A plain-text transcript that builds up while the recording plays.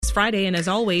Friday, and as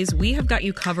always, we have got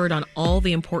you covered on all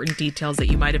the important details that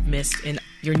you might have missed in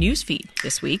your news feed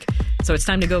this week. So it's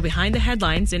time to go behind the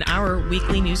headlines in our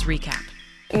weekly news recap.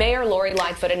 Mayor Lori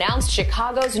Lightfoot announced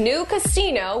Chicago's new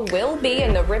casino will be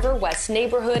in the River West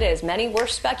neighborhood, as many were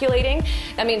speculating.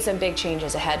 That means some big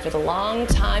changes ahead for the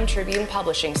longtime Tribune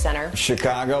Publishing Center.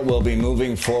 Chicago will be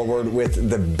moving forward with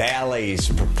the Bally's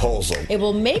proposal. It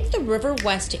will make the River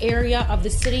West area of the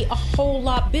city a whole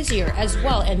lot busier as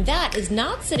well, and that is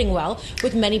not sitting well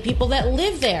with many people that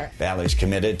live there. Bally's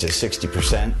committed to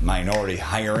 60% minority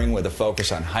hiring, with a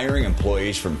focus on hiring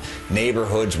employees from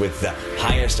neighborhoods with the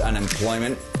highest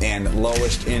unemployment and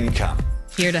lowest income.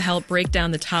 Here to help break down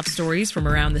the top stories from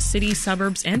around the city,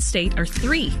 suburbs, and state are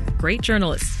three great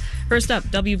journalists. First up,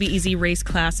 WBEZ race,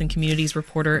 class, and communities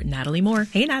reporter Natalie Moore.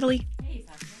 Hey, Natalie. Hey,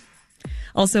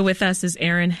 also with us is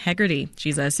Erin Hegarty.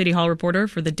 She's a City Hall reporter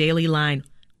for the Daily Line.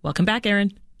 Welcome back,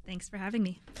 Erin. Thanks for having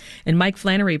me. And Mike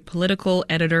Flannery, political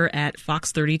editor at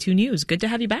Fox 32 News. Good to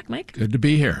have you back, Mike. Good to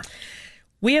be here.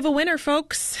 We have a winner,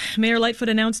 folks. Mayor Lightfoot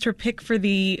announced her pick for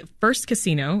the first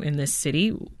casino in this city.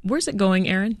 Where's it going,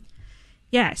 Erin?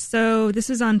 Yeah, so this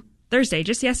was on Thursday,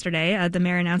 just yesterday. The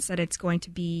mayor announced that it's going to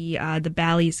be the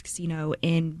Bally's Casino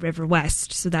in River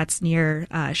West. So that's near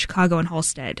Chicago and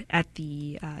Halstead at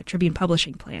the Tribune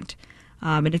Publishing plant.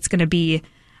 And it's going to be,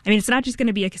 it's not just going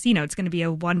to be a casino. It's going to be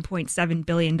a $1.7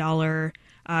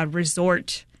 billion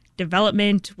resort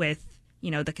development with,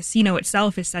 the casino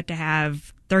itself is set to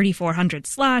have 3,400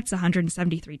 slots,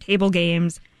 173 table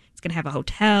games. It's going to have a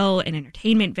hotel, an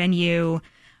entertainment venue,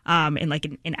 and like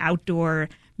an outdoor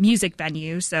music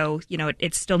venue. So,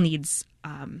 it still needs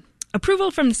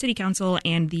approval from the city council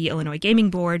and the Illinois Gaming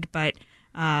Board. But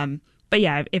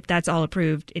yeah, if that's all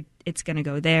approved, it's going to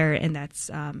go there. And that's,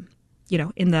 in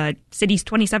the city's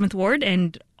 27th ward,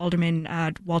 and Alderman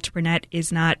Walter Burnett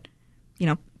is not,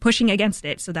 pushing against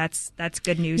it. So that's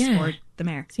good news for the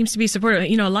mayor. Seems to be supportive.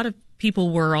 A lot of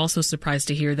people were also surprised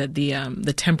to hear that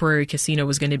the temporary casino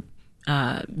was going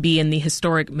to be in the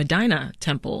historic Medina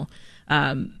Temple.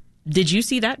 Did you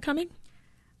see that coming?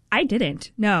 I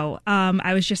didn't. No.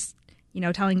 I was just,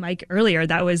 telling Mike earlier,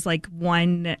 that was like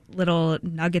one little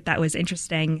nugget that was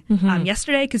interesting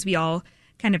yesterday, because we all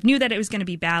kind of knew that it was going to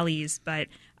be Bally's, but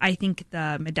I think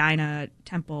the Medina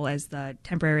Temple as the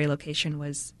temporary location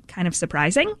was kind of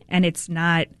surprising, and it's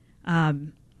not.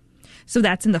 So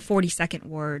that's in the 42nd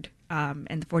Ward, and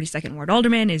the 42nd Ward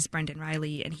Alderman is Brendan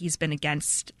Riley, and he's been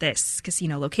against this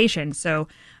casino location. So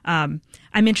I'm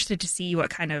interested to see what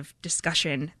kind of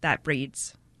discussion that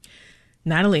breeds.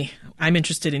 Natalie, I'm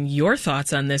interested in your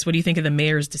thoughts on this. What do you think of the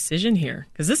mayor's decision here?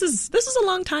 Because this is a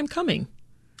long time coming.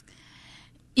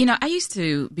 I used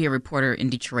to be a reporter in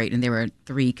Detroit, and there were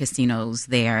 3 casinos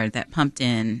there that pumped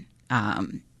in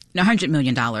 $100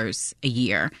 million a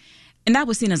year. And that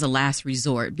was seen as a last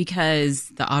resort because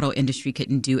the auto industry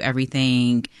couldn't do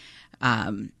everything,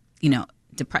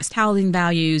 depressed housing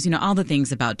values, all the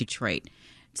things about Detroit.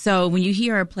 So when you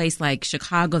hear a place like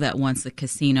Chicago that wants a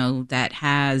casino that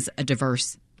has a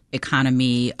diverse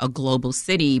economy, a global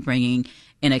city bringing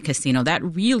in a casino, that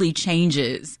really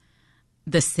changes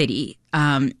the city.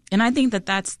 And I think that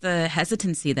that's the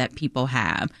hesitancy that people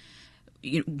have.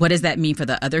 What does that mean for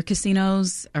the other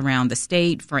casinos around the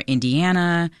state, for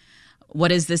Indiana? What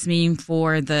does this mean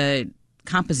for the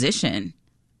composition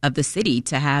of the city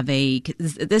to have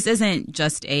this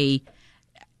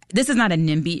is not a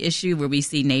NIMBY issue where we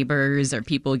see neighbors or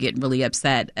people get really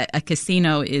upset. A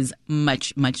casino is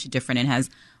much, much different and has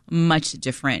much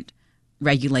different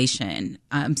regulation.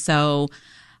 So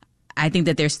I think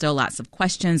that there's still lots of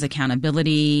questions,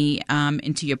 accountability,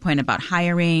 and to your point about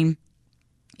hiring,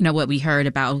 what we heard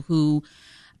about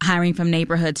hiring from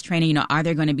neighborhoods, training, are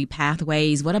there going to be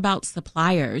pathways? What about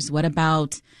suppliers? What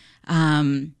about,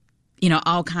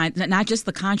 all kinds, not just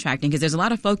the contracting, because there's a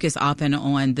lot of focus often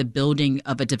on the building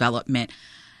of a development,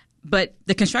 but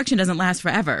the construction doesn't last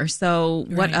forever. So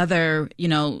what other,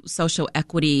 social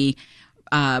equity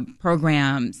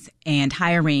programs and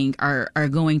hiring are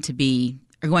going to be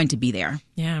there?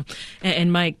 Yeah.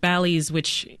 And Mike, Bally's,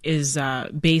 which is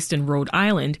based in Rhode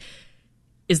Island,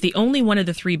 is the only one of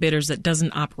the 3 bidders that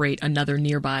doesn't operate another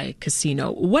nearby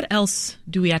casino. What else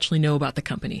do we actually know about the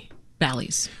company,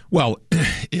 Bally's? Well,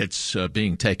 it's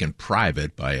being taken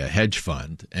private by a hedge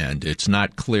fund, and it's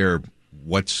not clear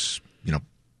what's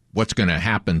going to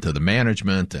happen to the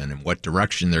management and in what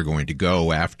direction they're going to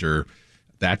go after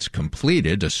that's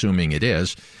completed, assuming it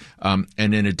is. And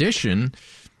in addition,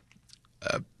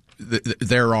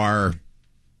 there are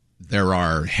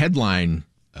headline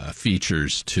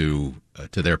features to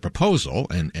their proposal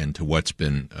and to what's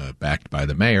been backed by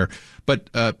the mayor. But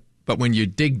when you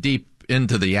dig deep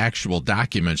into the actual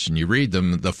documents and you read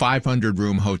them, the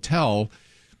 500-room hotel,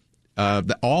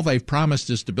 all they've promised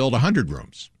is to build 100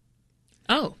 rooms.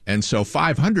 Oh. And so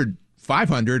 500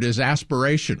 is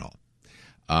aspirational.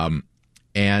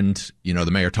 And,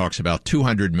 the mayor talks about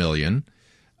 $200 million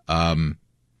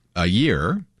a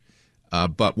year.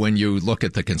 But when you look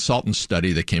at the consultant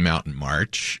study that came out in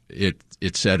March, it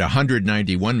said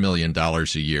 $191 million a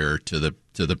year to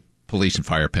the police and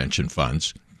fire pension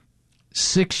funds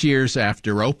 6 years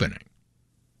after opening.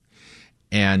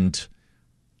 And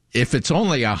if it's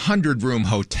only a 100-room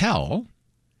hotel,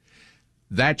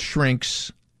 that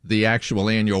shrinks the actual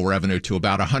annual revenue to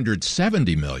about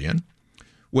 $170 million,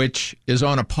 which is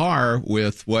on a par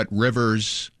with what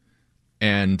Rivers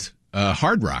and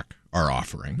Hard Rock are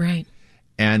offering. Right.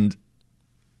 And,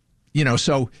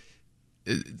 so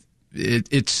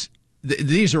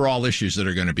these are all issues that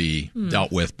are going to be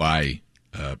dealt with by,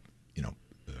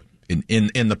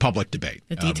 in the public debate.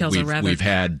 The details are rather We've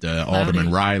had Alderman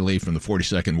Riley from the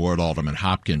 42nd Ward, Alderman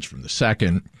Hopkins from the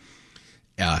 2nd,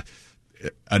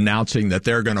 announcing that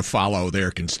they're going to follow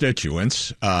their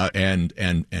constituents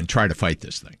and try to fight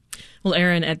this thing. Well,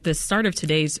 Aaron, at the start of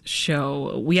today's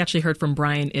show, we actually heard from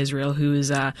Brian Israel, who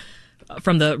is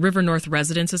from the River North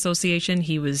Residents Association.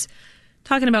 He was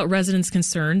talking about residents'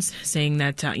 concerns, saying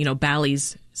that,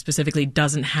 Bally's specifically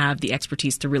doesn't have the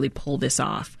expertise to really pull this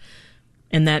off,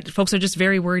 and that folks are just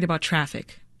very worried about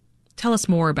traffic. Tell us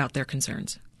more about their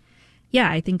concerns. Yeah,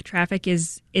 I think traffic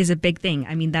is a big thing.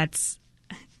 I mean,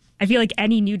 I feel like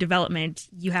any new development,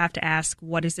 you have to ask,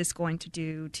 what is this going to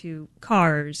do to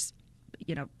cars,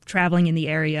 traveling in the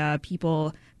area,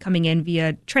 people coming in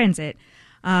via transit.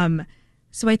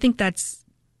 So I think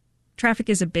traffic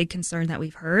is a big concern that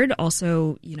we've heard.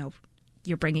 Also,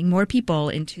 you're bringing more people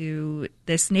into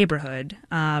this neighborhood.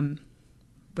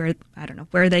 Where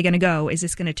are they going to go? Is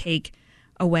this going to take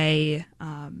away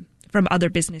from other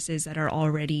businesses that are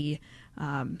already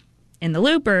in the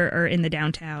Loop or in the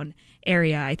downtown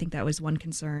area? I think that was one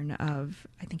concern of,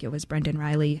 I think it was Brendan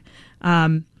Riley.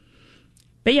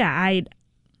 But yeah,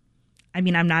 I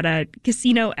mean, I'm not a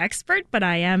casino expert, but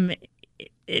I am.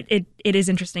 It is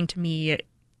interesting to me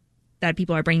that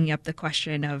people are bringing up the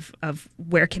question of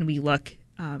where can we look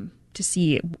to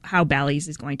see how Bally's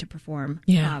is going to perform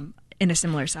in a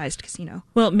similar-sized casino.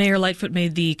 Well, Mayor Lightfoot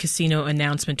made the casino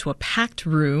announcement to a packed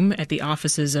room at the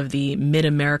offices of the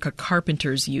Mid-America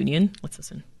Carpenters Union. Let's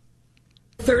listen.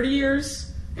 30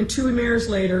 years and 2 mayors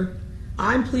later,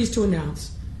 I'm pleased to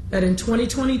announce that in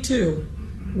 2022,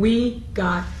 we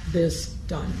got this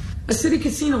done. A city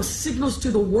casino signals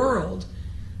to the world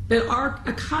that our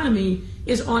economy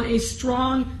is on a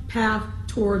strong path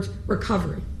towards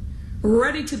recovery. We're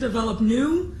ready to develop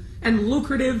new and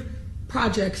lucrative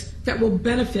projects that will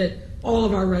benefit all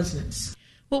of our residents.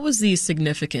 What was the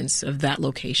significance of that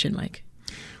location, Mike?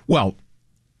 Well,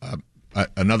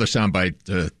 another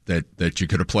soundbite that you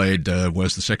could have played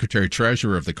was the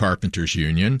Secretary-Treasurer of the Carpenters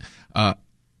Union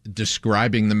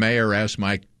describing the mayor as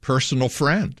my personal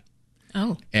friend.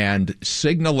 Oh. And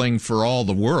signaling for all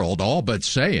the world, all but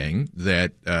saying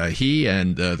that he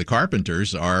and the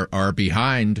Carpenters are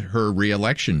behind her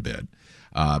reelection bid.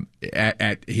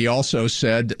 He also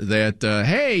said that,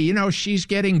 hey, she's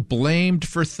getting blamed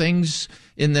for things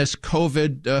in this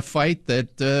COVID fight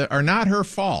that are not her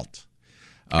fault.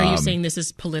 Are you saying this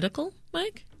is political,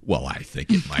 Mike? Well, I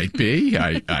think it might be.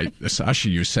 Sasha,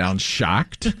 you sound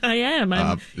shocked. I am.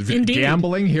 I'm indeed.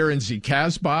 Gambling here in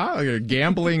Casbah,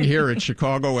 gambling here at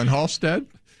Chicago and Halstead.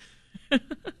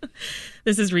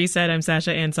 This is Reset. I'm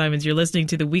Sasha Ann Simons. You're listening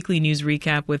to the weekly news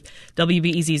recap with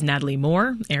WBEZ's Natalie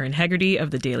Moore, Aaron Hegarty of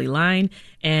the Daily Line,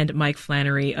 and Mike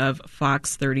Flannery of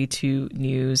Fox 32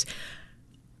 News.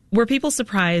 Were people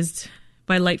surprised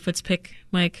by Lightfoot's pick,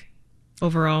 Mike?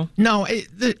 Overall? No,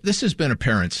 this has been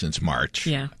apparent since March.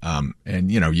 Yeah.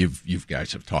 And you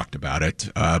guys have talked about it.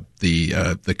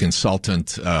 The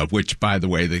consultant, which by the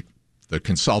way, the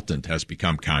consultant has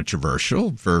become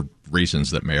controversial for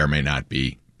reasons that may or may not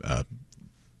be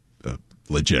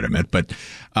legitimate. But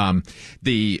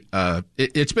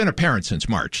it's been apparent since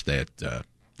March that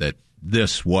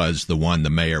this was the one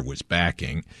the mayor was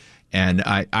backing. And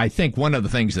I think one of the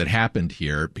things that happened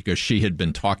here, because she had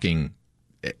been talking.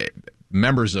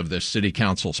 Members of the City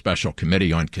Council Special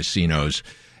Committee on Casinos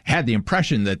had the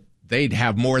impression that they'd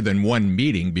have more than one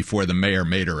meeting before the mayor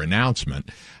made her announcement.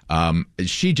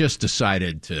 She just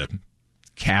decided to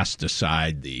cast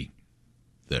aside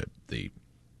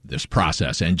this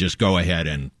process and just go ahead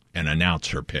and announce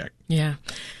her pick. Yeah.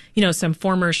 Some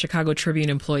former Chicago Tribune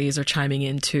employees are chiming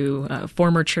in too.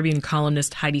 Former Tribune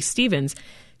columnist Heidi Stevens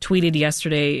tweeted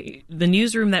yesterday, "The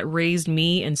newsroom that raised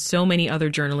me and so many other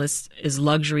journalists is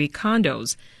luxury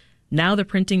condos. Now the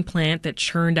printing plant that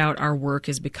churned out our work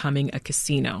is becoming a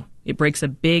casino. It breaks a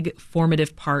big,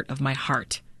 formative part of my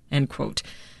heart," end quote.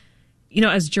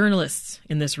 As journalists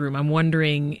in this room, I'm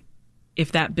wondering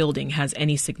if that building has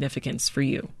any significance for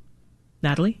you.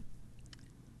 Natalie?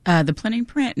 The printing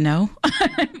print, no.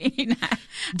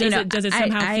 Does it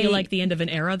somehow feel like the end of an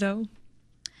era, though?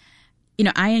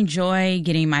 I enjoy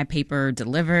getting my paper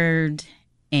delivered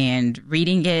and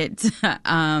reading it.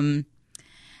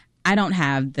 I don't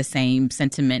have the same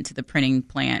sentiment to the printing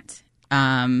plant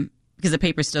because the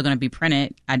paper's still going to be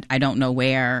printed. I don't know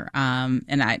where.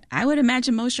 And I would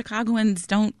imagine most Chicagoans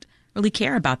don't really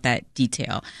care about that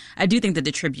detail. I do think that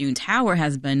the Tribune Tower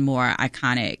has been more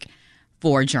iconic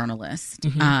for journalists.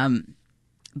 Mm-hmm.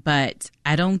 But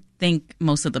I don't think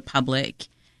most of the public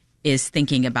is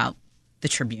thinking about the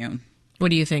Tribune. What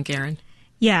do you think, Erin?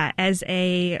 Yeah, as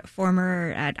a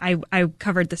former, I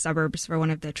covered the suburbs for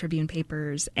one of the Tribune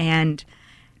papers, and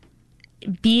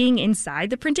being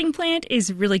inside the printing plant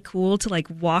is really cool to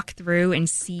walk through and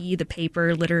see the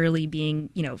paper literally being,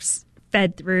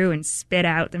 fed through and spit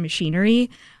out the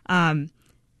machinery.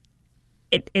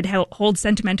 It holds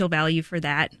sentimental value for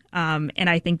that. And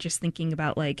I think just thinking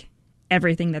about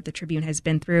everything that the Tribune has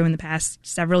been through in the past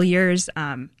several years,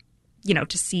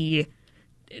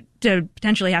 to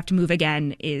potentially have to move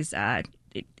again is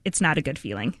it's not a good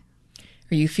feeling.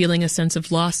 Are you feeling a sense of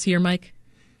loss here, Mike?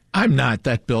 I'm not.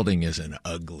 That building is an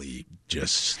ugly,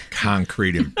 just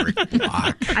concrete and brick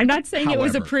block. I'm not saying it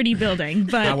was a pretty building,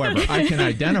 but however, I can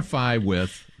identify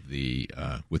with the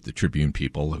Tribune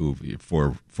people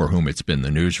for whom it's been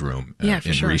the newsroom in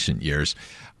recent years,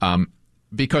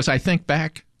 because I think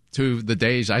back to the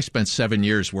days I spent 7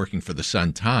 years working for the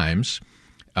Sun-Times.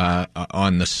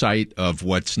 On the site of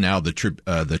what's now the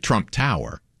Trump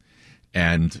Tower.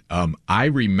 And I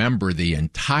remember the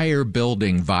entire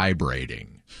building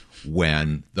vibrating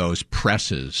when those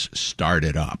presses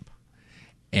started up.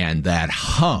 And that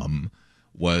hum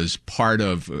was part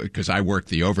of, because I worked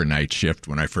the overnight shift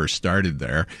when I first started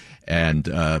there. And,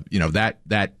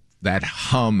 that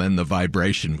hum and the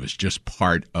vibration was just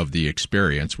part of the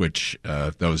experience, which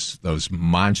those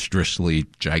monstrously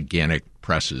gigantic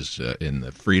presses in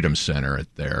the Freedom Center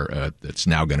there that's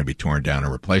now going to be torn down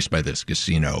and replaced by this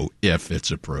casino if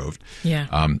it's approved. Yeah.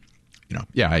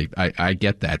 I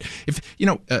get that. If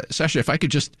Sasha, if I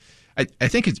could just, I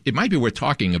think it might be worth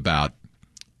talking about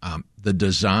the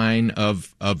design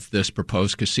of this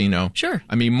proposed casino. Sure.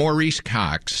 I mean, Maurice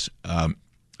Cox,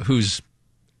 who's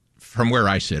from where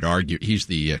I sit, he's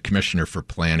the commissioner for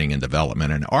planning and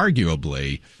development, and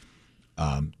arguably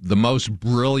the most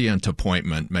brilliant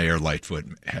appointment Mayor Lightfoot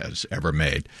has ever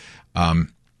made.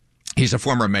 He's a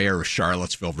former mayor of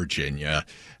Charlottesville, Virginia.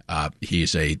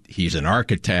 He's an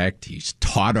architect. He's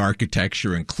taught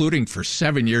architecture, including for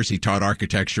 7 years he taught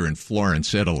architecture in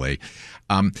Florence, Italy.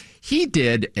 He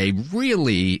did a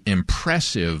really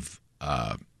impressive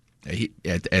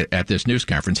at this news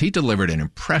conference. He delivered an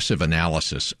impressive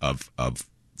analysis of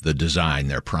the design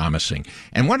they're promising.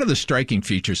 And one of the striking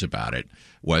features about it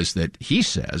was that he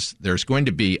says there's going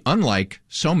to be, unlike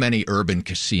so many urban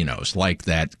casinos, like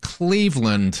that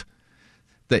Cleveland,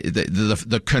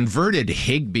 the converted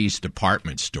Higbee's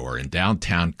department store in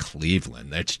downtown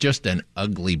Cleveland. That's just an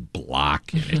ugly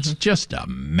block, and it's just a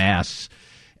mess.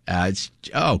 It's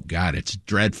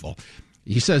dreadful.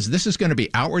 He says this is going to be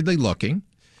outwardly looking,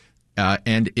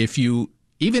 and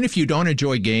even if you don't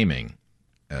enjoy gaming,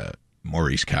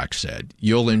 Maurice Cox said,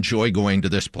 you'll enjoy going to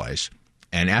this place.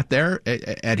 And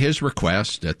at his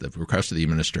request, at the request of the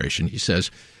administration, he says,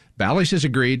 Bally's has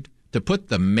agreed to put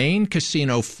the main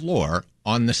casino floor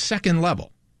on the second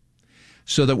level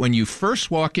so that when you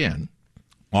first walk in,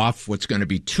 off what's going to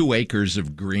be 2 acres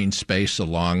of green space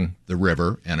along the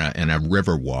river and a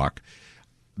river walk,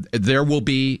 there will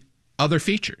be other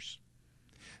features.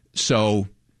 So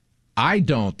I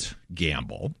don't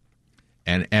gamble.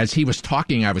 And as he was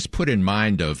talking, I was put in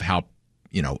mind of how,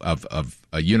 of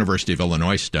a University of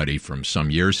Illinois study from some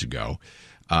years ago,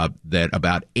 that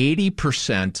about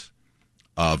 80%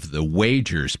 of the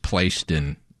wagers placed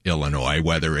in Illinois,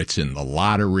 whether it's in the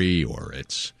lottery or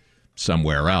it's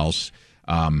somewhere else,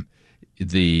 about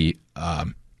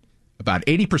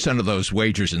 80% of those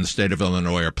wagers in the state of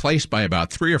Illinois are placed by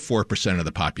about 3 or 4% of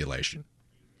the population.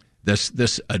 This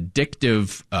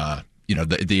addictive,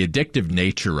 the addictive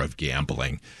nature of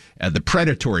gambling, the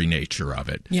predatory nature of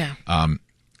it. Yeah.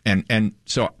 And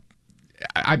so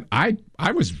I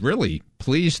was really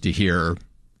pleased to hear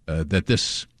that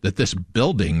this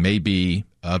building may be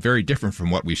very different from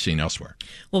what we've seen elsewhere.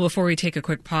 Well, before we take a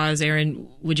quick pause, Aaron,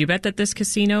 would you bet that this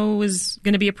casino is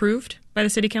going to be approved by the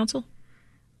city council?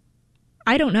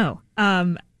 I don't know.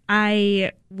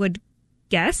 I would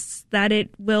guess that it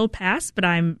will pass, but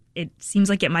it seems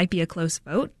like it might be a close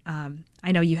vote.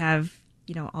 I know you have,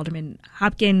 Alderman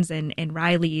Hopkins and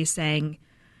Riley saying,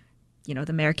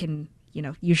 the mayor can,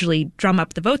 usually drum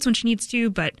up the votes when she needs to,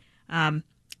 but I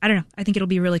don't know. I think it'll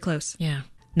be really close. Yeah.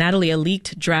 Natalie, a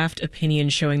leaked draft opinion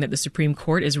showing that the Supreme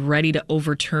Court is ready to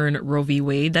overturn Roe v.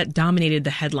 Wade, that dominated the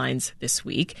headlines this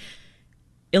week.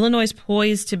 Illinois is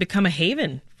poised to become a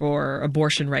haven for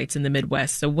abortion rights in the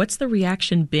Midwest. So what's the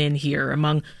reaction been here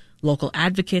among local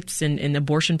advocates and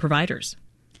abortion providers?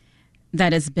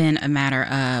 That has been a matter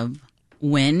of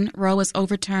when Roe was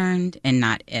overturned and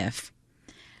not if.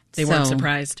 They weren't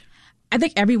surprised. I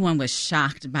think everyone was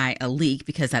shocked by a leak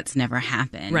because that's never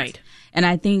happened. Right. And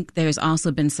I think there's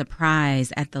also been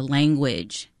surprise at the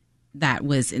language that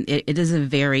was, it is a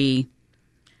very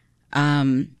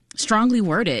strongly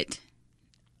worded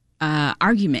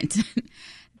argument.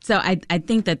 So I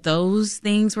think that those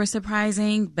things were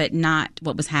surprising, but not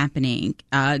what was happening,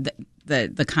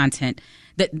 the content,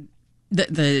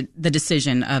 the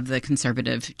decision of the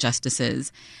conservative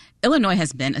justices. Illinois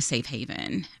has been a safe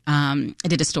haven. I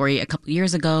did a story a couple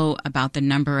years ago about the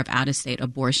number of out-of-state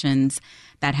abortions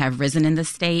that have risen in the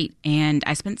state, and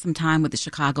I spent some time with the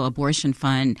Chicago Abortion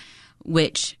Fund,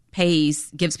 which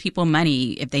gives people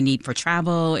money if they need for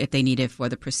travel, if they need it for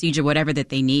the procedure, whatever that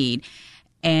they need.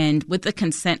 And with the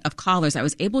consent of callers, I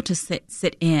was able to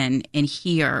sit in and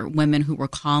hear women who were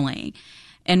calling.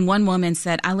 And one woman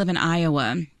said, I live in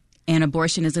Iowa, and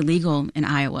abortion is illegal in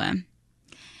Iowa.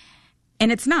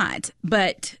 And it's not.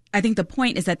 But I think the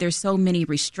point is that there's so many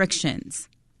restrictions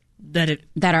that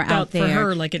are out there. For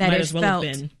her, like it might as well have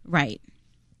been. Right.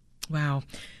 Wow.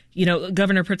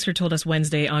 Governor Pritzker told us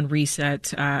Tuesday on Reset,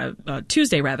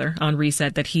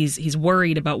 that he's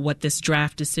worried about what this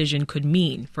draft decision could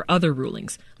mean for other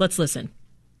rulings. Let's listen.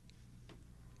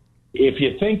 If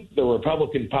you think the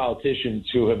Republican politicians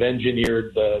who have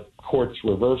engineered the court's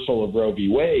reversal of Roe v.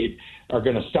 Wade are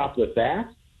going to stop with that,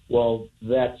 well,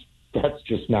 that's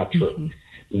just not true.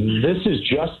 Mm-hmm. This is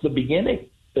just the beginning.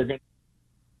 They're going.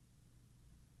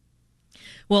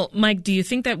 Well, Mike, do you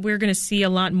think that we're going to see a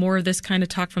lot more of this kind of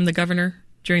talk from the governor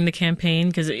during the campaign?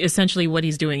 Because essentially what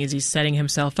he's doing is he's setting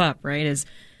himself up, right, as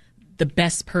the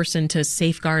best person to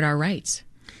safeguard our rights.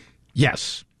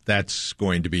 Yes, that's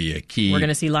going to be a key. We're going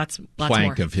to see lots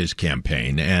plank more of his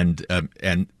campaign, and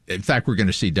in fact, we're going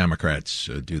to see Democrats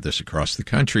do this across the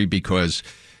country because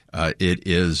it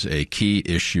is a key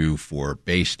issue for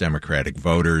base Democratic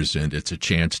voters, and it's a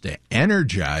chance to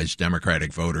energize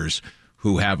Democratic voters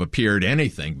who have appeared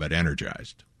anything but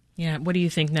energized. Yeah. What do you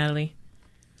think, Natalie?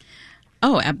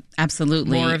 Oh,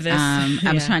 absolutely. More of this?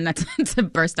 I was trying not to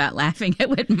burst out laughing at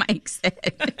what Mike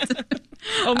said.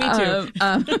 Oh, me too.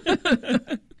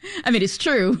 I mean, it's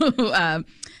true. I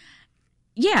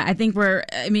think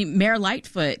Mayor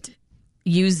Lightfoot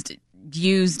used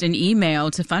an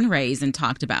email to fundraise and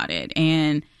talked about it.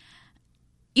 And,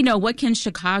 what can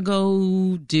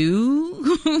Chicago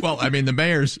do? Well, I mean, the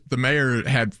mayor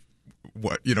had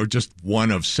just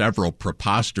one of several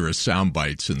preposterous sound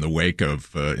bites in the wake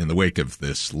of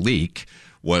this leak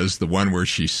was the one where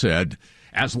she said,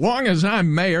 "As long as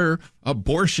I'm mayor,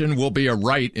 abortion will be a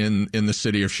right in the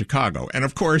city of Chicago." And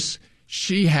of course,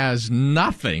 she has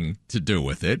nothing to do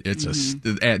with it. It's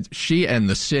she and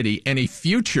the city. Any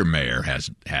future mayor has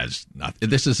nothing.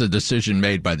 This is a decision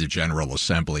made by the General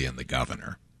Assembly and the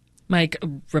governor. Mike,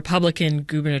 Republican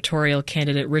gubernatorial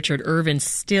candidate Richard Irvin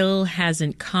still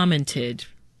hasn't commented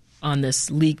on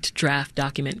this leaked draft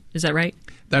document. Is that right?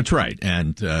 That's right.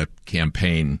 And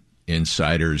campaign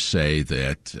insiders say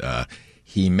that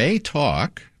he may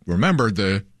talk. Remember,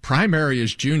 the primary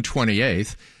is June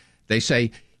 28th. They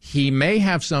say he may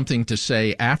have something to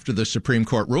say after the Supreme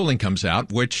Court ruling comes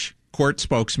out, which court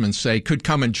spokesmen say could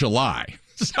come in July.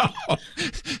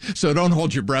 So don't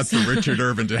hold your breath for Richard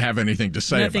Irvin to have anything to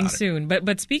say about it. Nothing soon.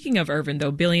 But speaking of Irvin,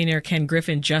 though, billionaire Ken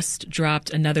Griffin just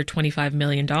dropped another $25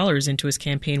 million into his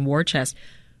campaign war chest.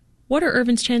 What are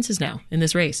Irvin's chances now in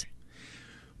this race?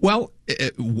 Well,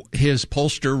 his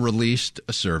pollster released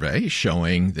a survey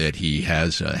showing that he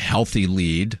has a healthy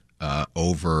lead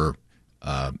over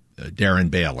Darren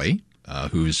Bailey,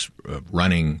 who's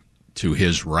running to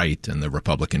his right in the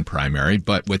Republican primary,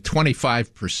 but with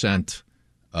 25%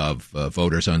 of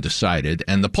voters undecided.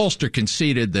 And the pollster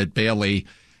conceded that Bailey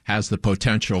has the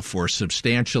potential for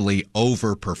substantially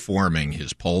overperforming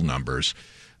his poll numbers,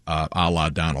 a la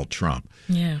Donald Trump,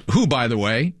 who, by the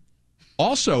way,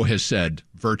 also has said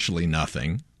virtually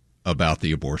nothing about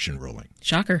the abortion ruling.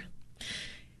 Shocker.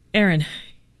 Aaron,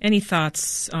 any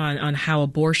thoughts on how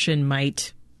abortion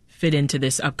might fit into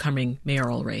this upcoming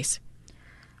mayoral race?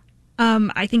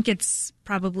 I think it's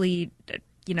probably,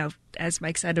 as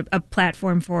Mike said, a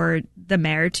platform for the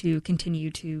mayor to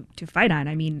continue to fight on.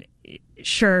 I mean,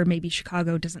 sure, maybe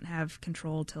Chicago doesn't have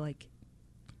control to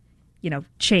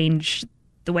change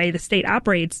the way the state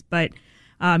operates, but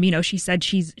she said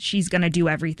she's going to do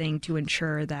everything to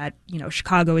ensure that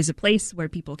Chicago is a place where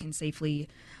people can safely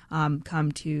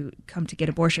come to get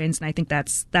abortions, and I think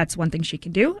that's one thing she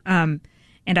can do. And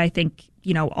I think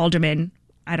aldermen.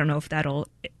 I don't know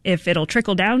if it'll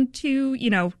trickle down to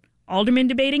aldermen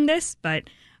debating this, but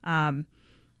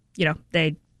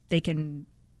they can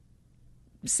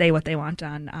say what they want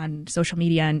on social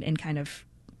media and kind of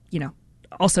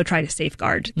also try to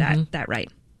safeguard that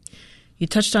right. You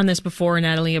touched on this before,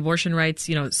 Natalie. Abortion rights,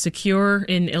 secure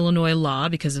in Illinois law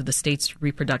because of the state's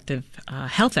Reproductive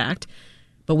Health Act,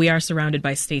 but we are surrounded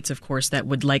by states, of course, that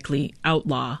would likely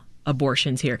outlaw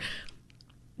abortions here.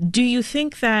 Do you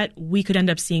think that we could end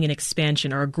up seeing an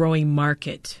expansion or a growing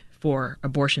market for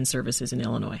abortion services in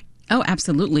Illinois? Oh,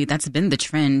 absolutely. That's been the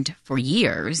trend for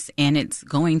years, and it's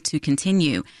going to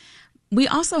continue. We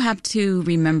also have to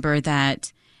remember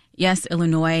that, yes,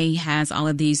 Illinois has all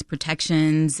of these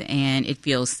protections, and it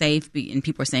feels safe, and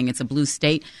people are saying it's a blue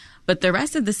state, but the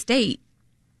rest of the state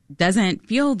doesn't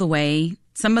feel the way.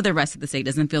 Some of the rest of the state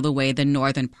doesn't feel the way the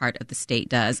northern part of the state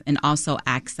does, and also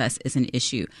access is an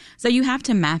issue. So you have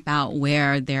to map out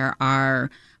where there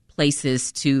are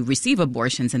places to receive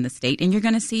abortions in the state, and you're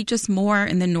going to see just more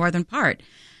in the northern part.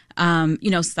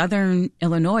 Southern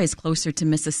Illinois is closer to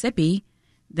Mississippi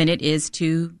than it is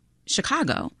to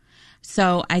Chicago.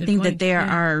 So I think that there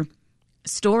are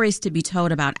stories to be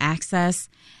told about access.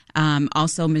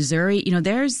 Also, Missouri,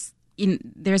 there's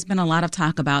been a lot of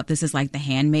talk about this is like the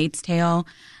Handmaid's Tale.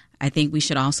 I think we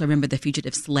should also remember the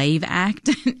Fugitive Slave Act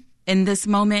in this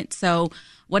moment. So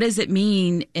what does it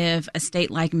mean if a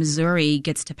state like Missouri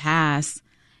gets to pass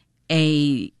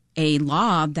a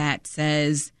law that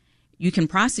says you can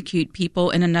prosecute people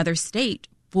in another state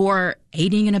for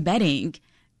aiding and abetting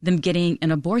them getting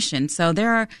an abortion? So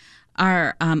there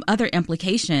are other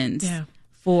implications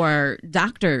for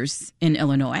doctors in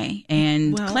Illinois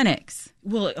and clinics.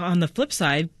 Well, on the flip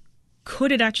side,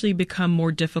 could it actually become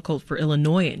more difficult for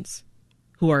Illinoisans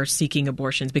who are seeking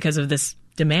abortions because of this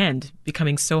demand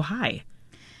becoming so high?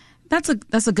 That's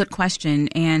a good question.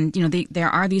 And, there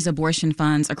are these abortion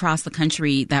funds across the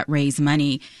country that raise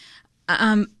money.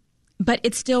 But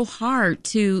it's still hard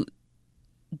to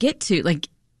get to, like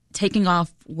taking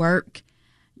off work,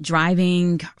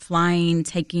 driving, flying,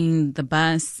 taking the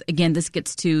bus. Again, this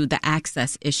gets to the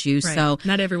access issue. Right. So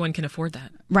not everyone can afford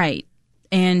that. Right.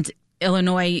 And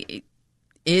Illinois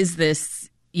is this,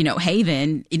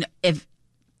 haven. If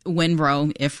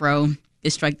Roe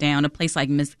is struck down, a place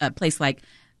like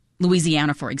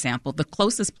Louisiana, for example, the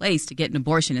closest place to get an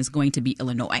abortion is going to be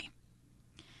Illinois.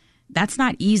 That's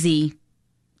not easy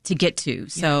to get to.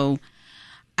 So,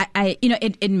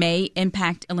 it may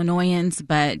impact Illinoisans,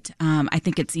 but I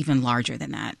think it's even larger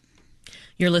than that.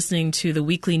 You're listening to the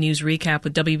weekly news recap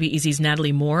with WBEZ's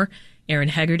Natalie Moore, Aaron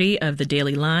Hegarty of The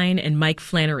Daily Line, and Mike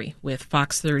Flannery with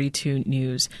Fox 32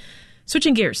 News.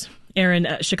 Switching gears, Aaron,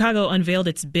 Chicago unveiled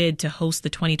its bid to host the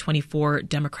 2024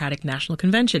 Democratic National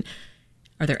Convention.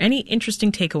 Are there any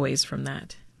interesting takeaways from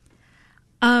that?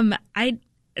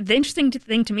 The interesting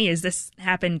thing to me is this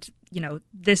happened,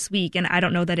 this week, and I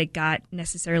don't know that it got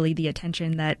necessarily the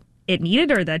attention that it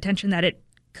needed or the attention that it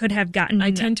could have gotten.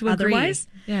 I tend to otherwise.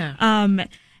 Agree. Yeah.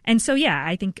 And so,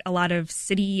 I think a lot of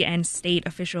city and state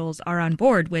officials are on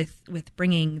board with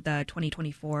bringing the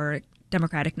 2024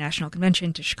 Democratic National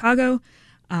Convention to Chicago.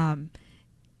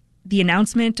 The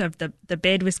announcement of the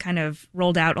bid was kind of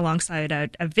rolled out alongside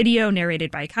a video narrated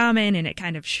by Common, and it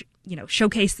kind of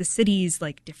showcased the city's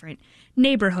like different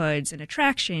neighborhoods and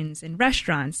attractions and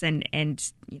restaurants,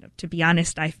 and to be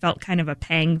honest, I felt kind of a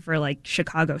pang for like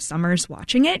Chicago summers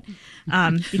watching it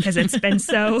because it's been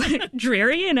so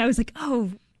dreary, and I was like,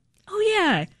 oh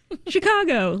yeah,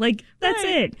 Chicago, like that's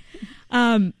right.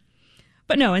 it.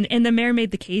 But no, and the mayor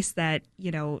made the case that,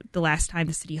 the last time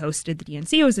the city hosted the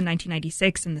DNC was in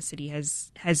 1996, and the city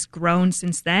has grown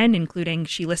since then, including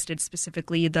she listed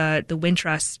specifically the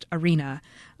Wintrust Arena.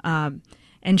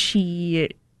 And she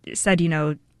said,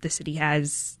 the city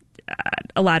has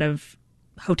a lot of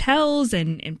hotels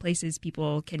and places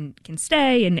people can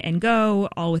stay and go,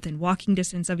 all within walking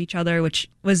distance of each other, which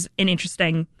was an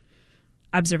interesting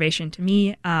observation to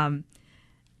me. I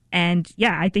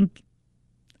think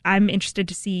I'm interested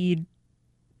to see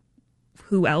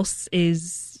who else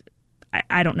is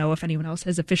I don't know if anyone else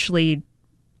has officially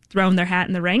thrown their hat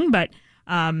in the ring, but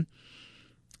gotta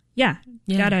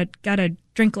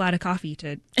drink a lot of coffee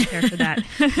to prepare for that.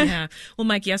 Yeah. Well,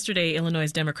 Mike, yesterday,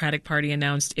 Illinois' Democratic Party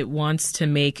announced it wants to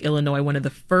make Illinois one of the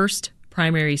first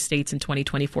primary states in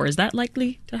 2024. Is that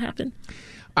likely to happen?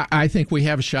 I think we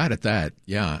have a shot at that.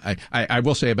 Yeah. I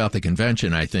will say about the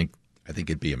convention, I think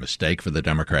it'd be a mistake for the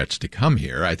Democrats to come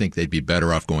here. I think they'd be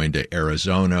better off going to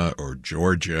Arizona or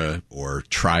Georgia or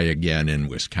try again in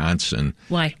Wisconsin.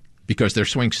 Why? Because they're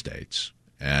swing states.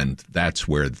 And that's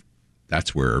where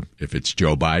if it's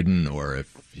Joe Biden or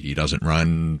if he doesn't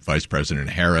run, Vice President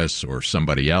Harris or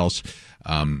somebody else,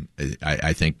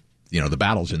 I think, the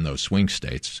battle's in those swing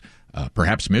states,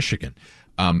 perhaps Michigan.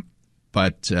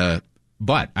 But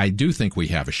I do think we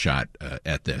have a shot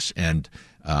at this. And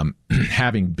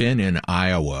having been in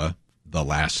Iowa the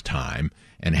last time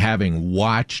and having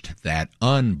watched that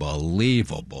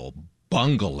unbelievable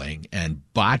bungling and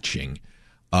botching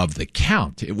of the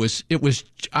count,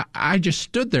 I just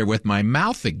stood there with my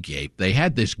mouth agape. They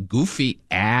had this goofy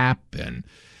app, and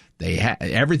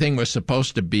everything was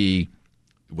supposed to be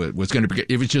was going to be.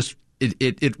 It was just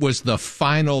it was the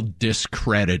final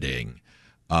discrediting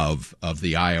of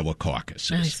the Iowa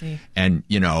caucuses. I see. And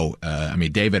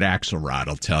David Axelrod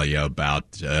will tell you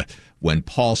about when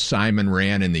Paul Simon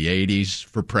ran in the 80s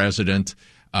for president,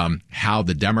 how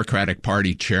the Democratic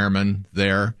Party chairman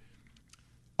there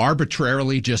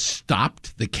arbitrarily just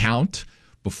stopped the count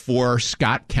before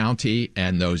Scott County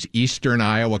and those eastern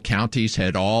Iowa counties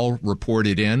had all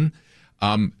reported in,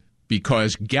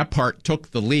 because Gephardt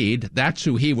took the lead. That's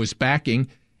who he was backing,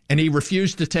 and he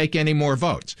refused to take any more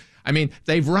votes. I mean,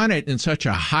 they've run it in such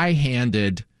a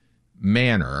high-handed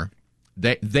manner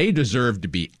that they deserve to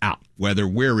be out, whether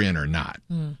we're in or not.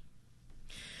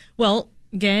 Well,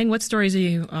 gang, what stories are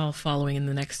you all following in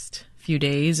the next few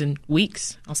days and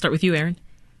weeks? I'll start with you, Erin.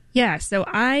 Yeah, so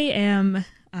I am,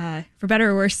 for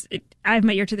better or worse, I have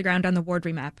my ear to the ground on the ward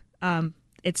remap.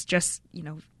 It's just,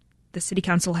 the city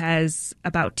council has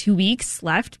about 2 weeks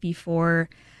left before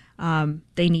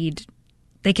they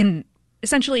can,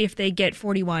 essentially, if they get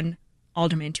 41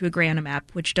 aldermen to agree on a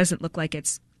map, which doesn't look like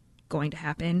it's going to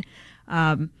happen,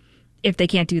 if they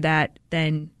can't do that,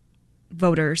 then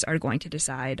voters are going to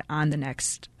decide on the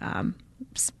next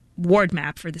ward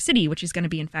map for the city, which is going to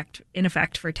be in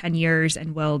effect for 10 years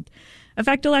and will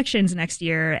affect elections next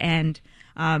year. And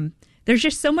there's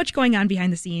just so much going on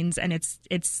behind the scenes, and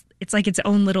it's like its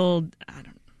own little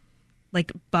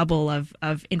bubble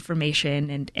of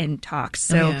information and talks.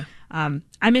 So I'm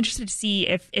interested to see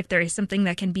if there is something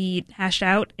that can be hashed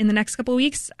out in the next couple of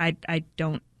weeks.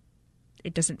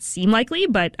 It doesn't seem likely,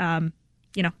 but I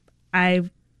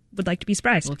would like to be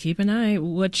surprised. We'll keep an eye.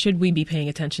 What should we be paying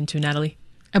attention to, Natalie?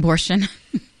 Abortion.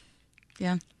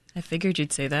 Yeah. I figured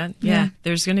you'd say that. Yeah.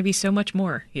 There's going to be so much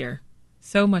more here.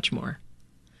 So much more.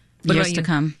 Years to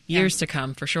come. Years to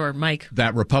come, for sure. Mike?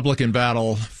 That Republican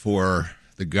battle for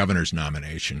the governor's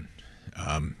nomination.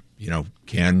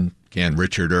 Can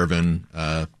Richard Irvin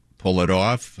pull it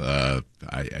off?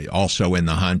 I also in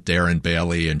the hunt, Darren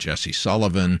Bailey and Jesse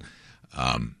Sullivan.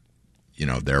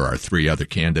 There are 3 other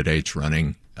candidates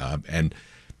running. And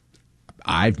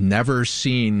I've never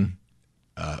seen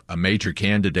a major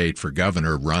candidate for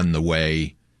governor run the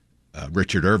way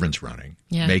Richard Irvin's running,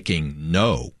 making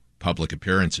no public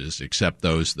appearances except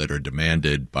those that are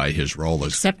demanded by his role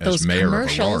as mayor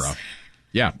of Aurora.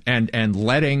 Yeah, and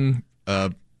letting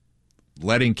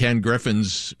Ken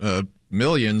Griffin's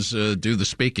millions do the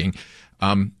speaking.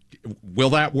 Will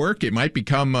that work? It might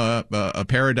become a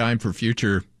paradigm for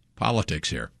future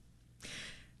politics here.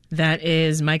 That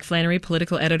is Mike Flannery,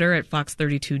 political editor at Fox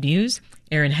 32 News,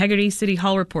 Erin Hegarty, City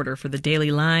Hall reporter for The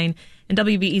Daily Line, and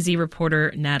WBEZ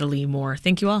reporter Natalie Moore.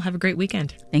 Thank you all. Have a great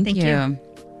weekend. Thank you.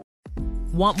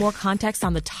 Want more context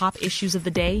on the top issues of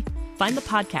the day? Find the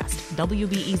podcast,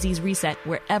 WBEZ's Reset,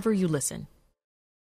 wherever you listen.